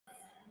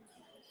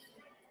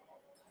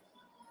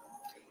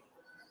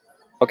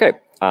Okay,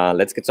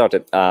 let's get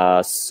started.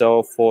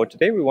 So for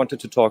today, we wanted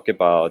to talk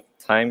about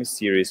time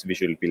series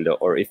visual builder,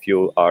 or if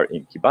you are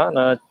in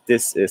Kibana,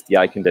 this is the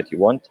icon that you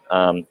want,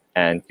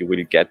 and you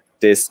will get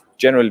this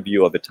general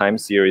view of a time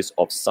series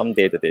of some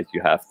data that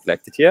you have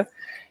collected here.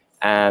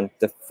 And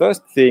the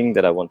first thing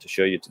that I want to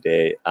show you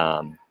today,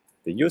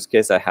 the use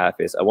case I have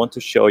is I want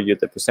to show you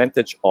the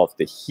percentage of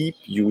the heap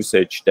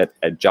usage that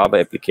a Java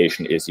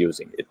application is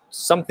using. It's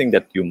something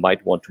that you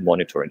might want to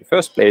monitor in the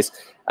first place.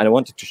 And I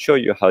wanted to show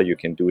you how you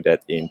can do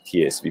that in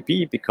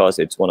TSVB because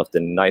it's one of the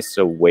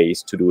nicer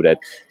ways to do that.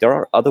 There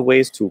are other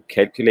ways to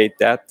calculate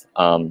that.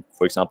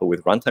 For example,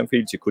 with runtime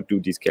fields, you could do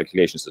these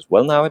calculations as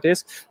well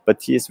nowadays. But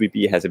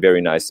TSVB has a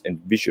very nice and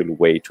visual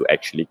way to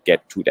actually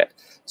get to that.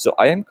 So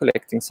I am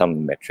collecting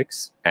some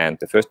metrics. And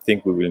the first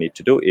thing we will need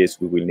to do is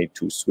we will need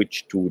to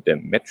switch to the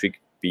metric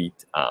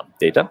beat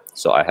data.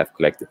 So I have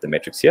collected the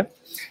metrics here.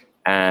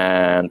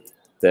 And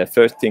the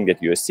first thing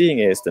that you are seeing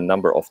is the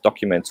number of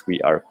documents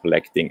we are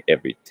collecting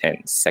every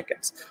 10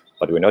 seconds.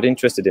 But we're not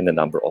interested in the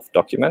number of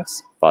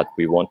documents, but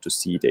we want to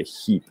see the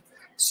heap.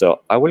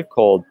 So I will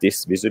call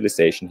this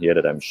visualization here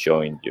that I'm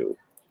showing you,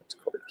 let's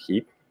call it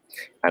heap.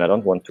 And I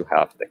don't want to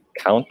have the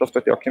count of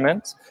the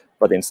documents,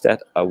 but instead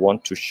I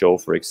want to show,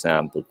 for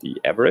example, the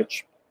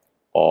average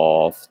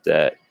of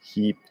the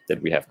heap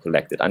that we have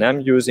collected. And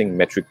I'm using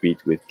metric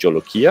beat with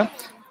Jolokia.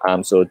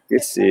 So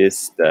this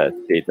is the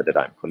data that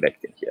I'm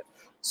collecting here.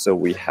 So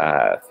we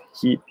have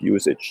heap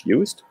usage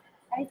used.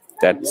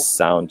 That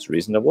sounds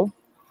reasonable.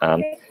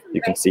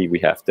 You can see we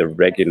have the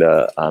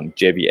regular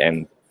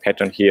JVM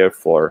pattern here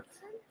for,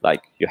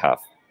 like, you have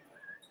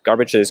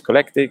garbage that is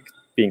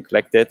being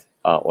collected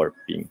or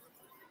being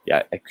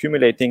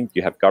accumulating.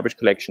 You have garbage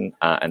collection,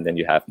 and then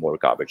you have more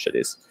garbage that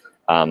is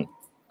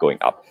going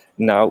up.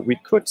 Now, we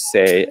could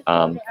say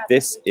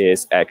this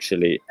is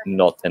actually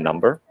not a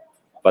number,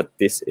 but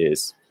this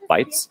is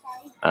bytes.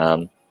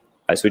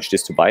 I switched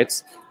this to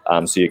bytes.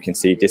 So you can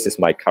see this is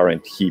my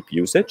current heap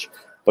usage.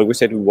 But we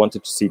said we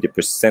wanted to see the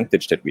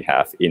percentage that we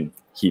have in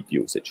heap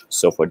usage.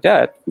 So for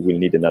that, we will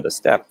need another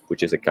step,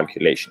 which is a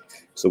calculation.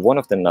 So one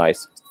of the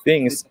nice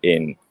things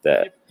in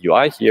the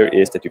UI here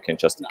is that you can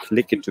just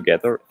click it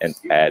together and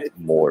add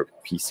more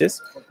pieces.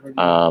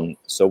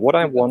 So what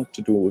I want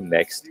to do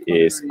next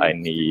is I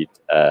need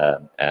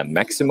a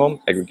maximum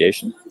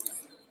aggregation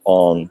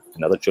on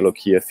another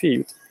Jolokia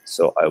field.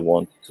 So I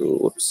want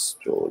to,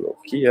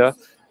 Jolokia,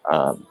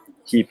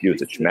 heap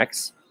usage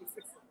max.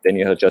 Then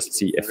you just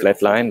see a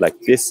flat line, like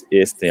this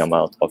is the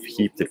amount of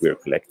heap that we're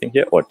collecting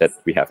here, or that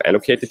we have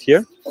allocated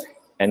here.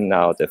 And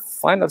now the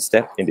final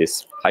step in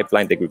this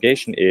pipeline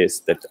aggregation is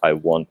that I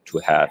want to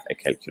have a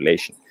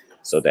calculation.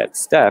 So that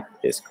step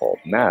is called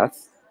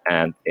math.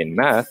 And in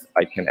math,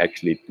 I can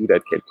actually do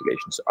that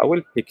calculation. So I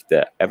will pick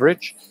the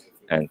average,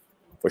 and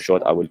for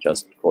short, I will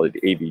just call it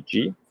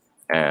AVG.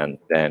 And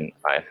then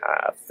I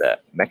have the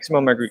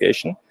maximum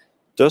aggregation.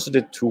 Those are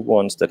the two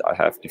ones that I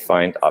have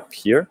defined up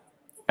here.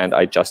 And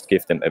I just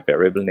give them a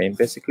variable name,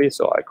 basically.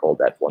 So I call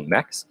that one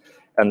max.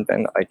 And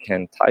then I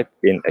can type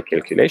in a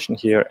calculation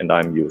here, and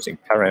I'm using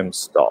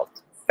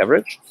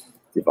params.average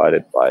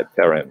divided by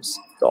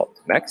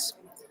params.max,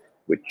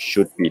 which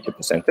should be the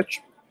percentage.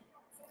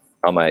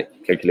 Now my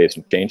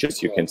calculation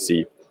changes. You can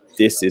see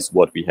this is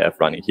what we have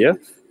running here.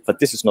 But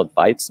this is not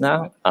bytes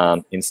now.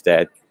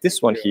 Instead,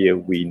 this one here,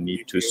 we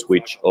need to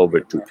switch over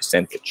to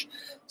percentage.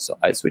 So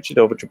I switch it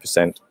over to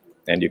percent.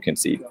 And you can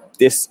see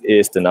this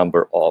is the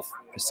number of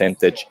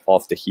percentage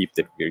of the heap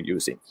that we're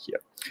using here.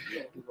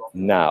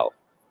 Now,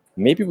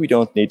 maybe we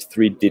don't need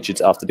 3 digits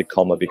after the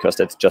comma because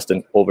that's just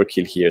an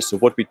overkill here. So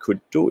what we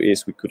could do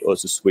is we could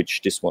also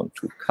switch this one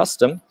to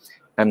custom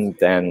and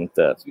then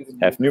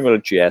have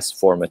numeral.js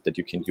format that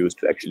you can use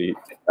to actually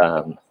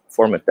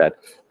format that.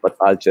 But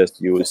I'll just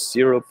use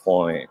 0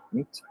 point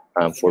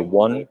for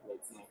one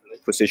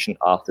position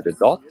after the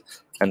dot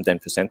and then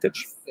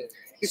percentage.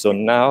 So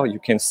now you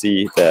can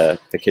see the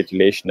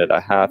calculation that I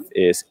have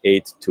is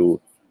 8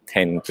 to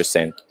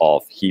 10%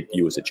 of heap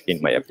usage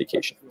in my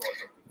application.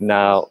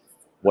 Now,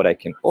 what I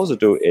can also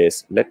do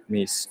is let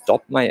me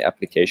stop my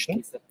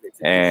application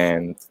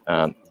and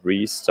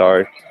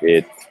restart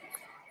it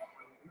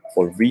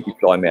or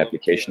redeploy my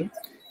application.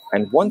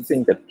 And one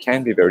thing that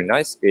can be very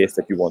nice is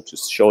that you want to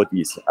show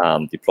these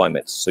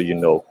deployments so you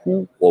know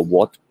who or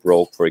what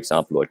broke, for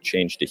example, or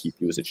changed the heap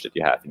usage that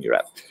you have in your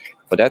app.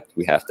 For that,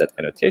 we have that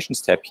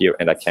annotations tab here,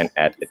 and I can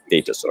add a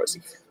data source.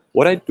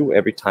 What I do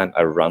every time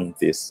I run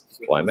this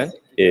deployment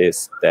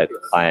is that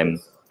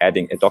I'm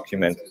adding a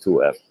document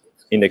to an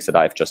index that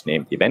I've just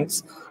named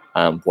events.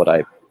 What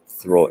I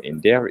throw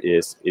in there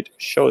is it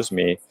shows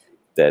me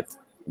that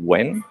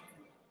when,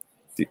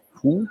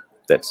 who,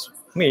 that's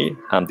me,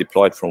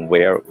 deployed from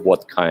where,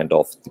 what kind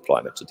of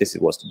deployment. So this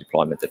was the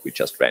deployment that we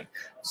just ran.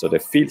 So the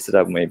fields that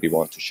I maybe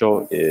want to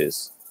show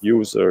is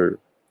user,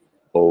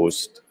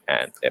 host,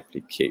 and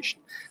application.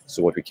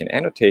 So what we can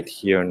annotate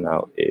here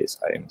now is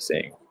I am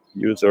saying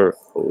user,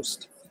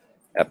 host,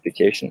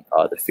 application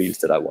are the fields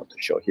that I want to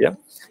show here.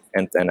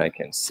 And then I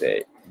can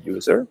say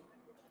user,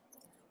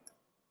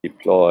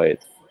 deployed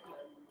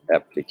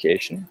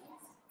application,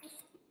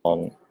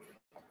 on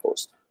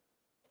post.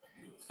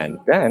 And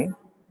then,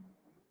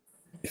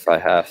 if I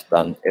have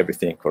done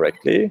everything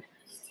correctly,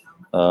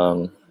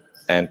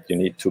 and you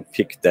need to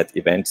pick that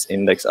events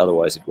index,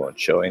 otherwise it won't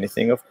show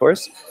anything, of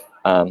course.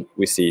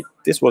 We see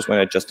this was when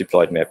I just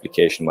deployed my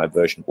application, my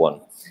version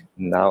 1.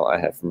 Now I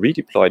have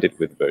redeployed it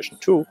with version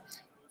 2,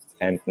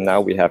 and now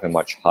we have a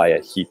much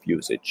higher heap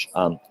usage.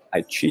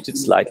 I cheated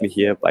slightly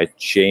here by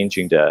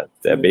changing the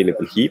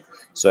available heap.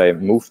 So I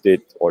moved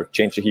it or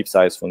changed the heap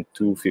size from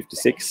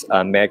 256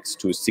 megs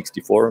to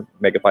 64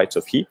 megabytes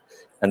of heap.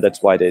 And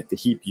that's why the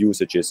heap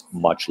usage is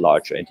much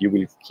larger, and you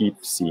will keep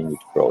seeing it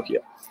grow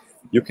here.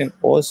 You can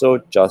also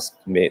just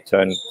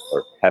turn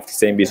or have the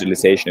same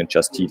visualization and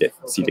just see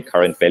the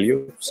current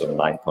value, so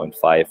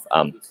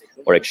 9.5,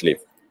 or actually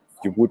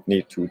you would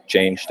need to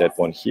change that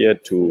one here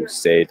to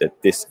say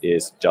that this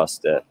is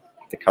just the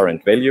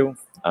current value.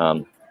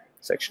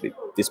 It's actually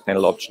this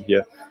panel option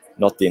here,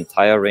 not the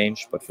entire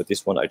range, but for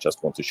this one, I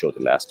just want to show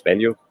the last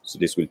value. So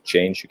this will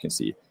change. You can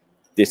see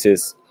this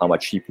is how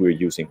much heap we're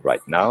using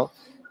right now.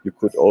 You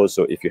could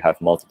also, if you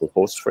have multiple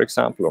hosts, for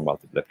example, or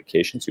multiple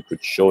applications, you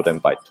could show them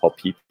by top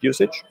heap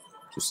usage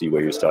to see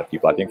where you start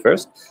debugging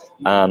first.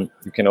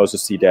 You can also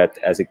see that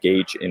as a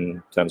gauge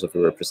in terms of a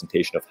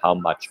representation of how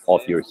much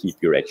of your heap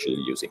you're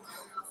actually using.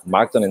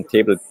 Markdown and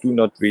table do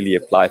not really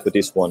apply for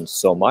this one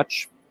so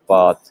much,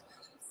 but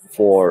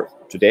for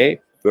today,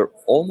 we're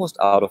almost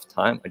out of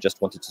time. I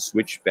just wanted to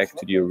switch back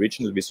to the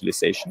original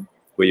visualization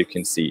where you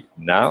can see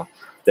now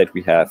that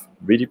we have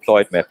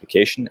redeployed my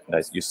application. And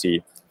as you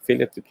see,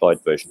 Philip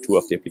deployed version 2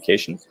 of the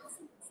application,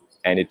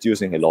 and it's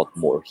using a lot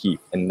more heap.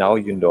 And now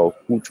you know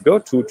who to go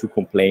to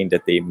complain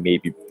that they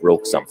maybe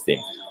broke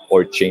something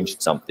or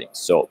changed something.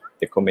 So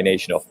the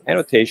combination of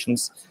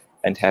annotations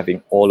and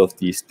having all of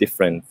these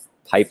different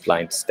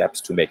pipeline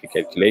steps to make a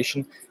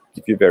calculation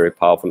give you very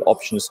powerful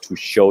options to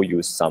show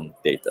you some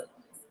data.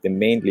 The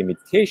main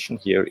limitation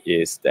here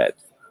is that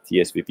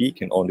TSVB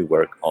can only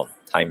work on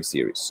time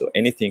series. So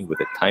anything with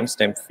a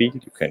timestamp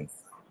field you can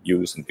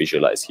use and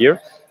visualize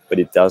here, but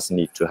it does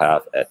need to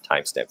have a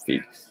timestamp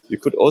field. You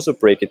could also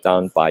break it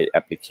down by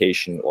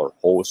application or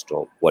host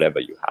or whatever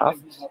you have.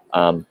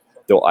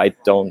 Though I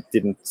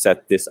didn't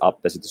set this up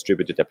as a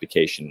distributed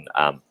application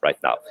right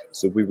now.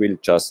 So we will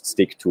just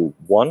stick to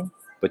one,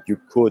 but you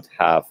could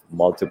have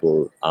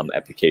multiple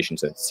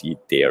applications and see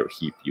their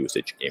heap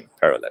usage in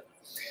parallel.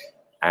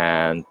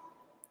 And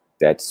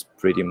that's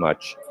pretty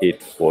much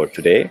it for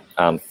today.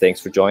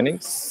 Thanks for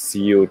joining.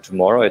 See you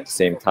tomorrow at the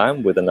same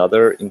time with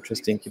another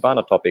interesting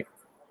Kibana topic.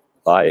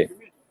 Bye.